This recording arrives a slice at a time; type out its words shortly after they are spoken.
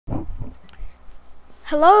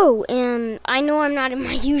Hello, and I know I'm not in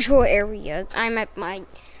my usual area. I'm at my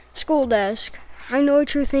school desk. I know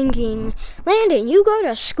what you're thinking. Landon, you go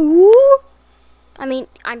to school? I mean,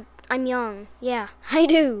 I'm young. Yeah, I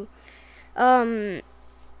do. So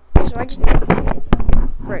I just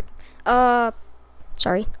frick.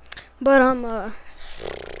 Sorry. But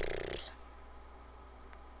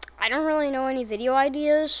I don't really know any video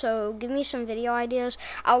ideas, so give me some video ideas.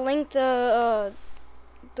 I'll link the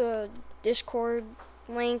Discord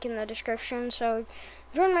link in the description, so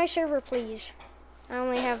join my server, please. I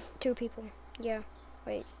only have 2 people. Yeah,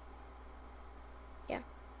 wait. Yeah,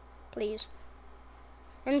 please.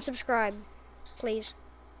 And subscribe, please.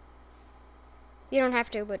 You don't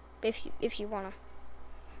have to, but if you wanna.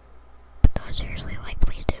 But seriously,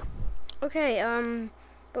 please do. Okay,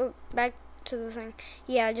 but back to the thing.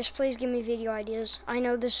 Yeah, just please give me video ideas. I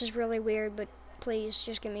know this is really weird, but please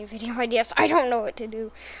just give me video ideas. I don't know what to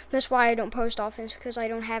do. That's why I don't post often, because I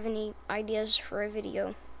don't have any ideas for a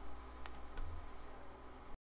video.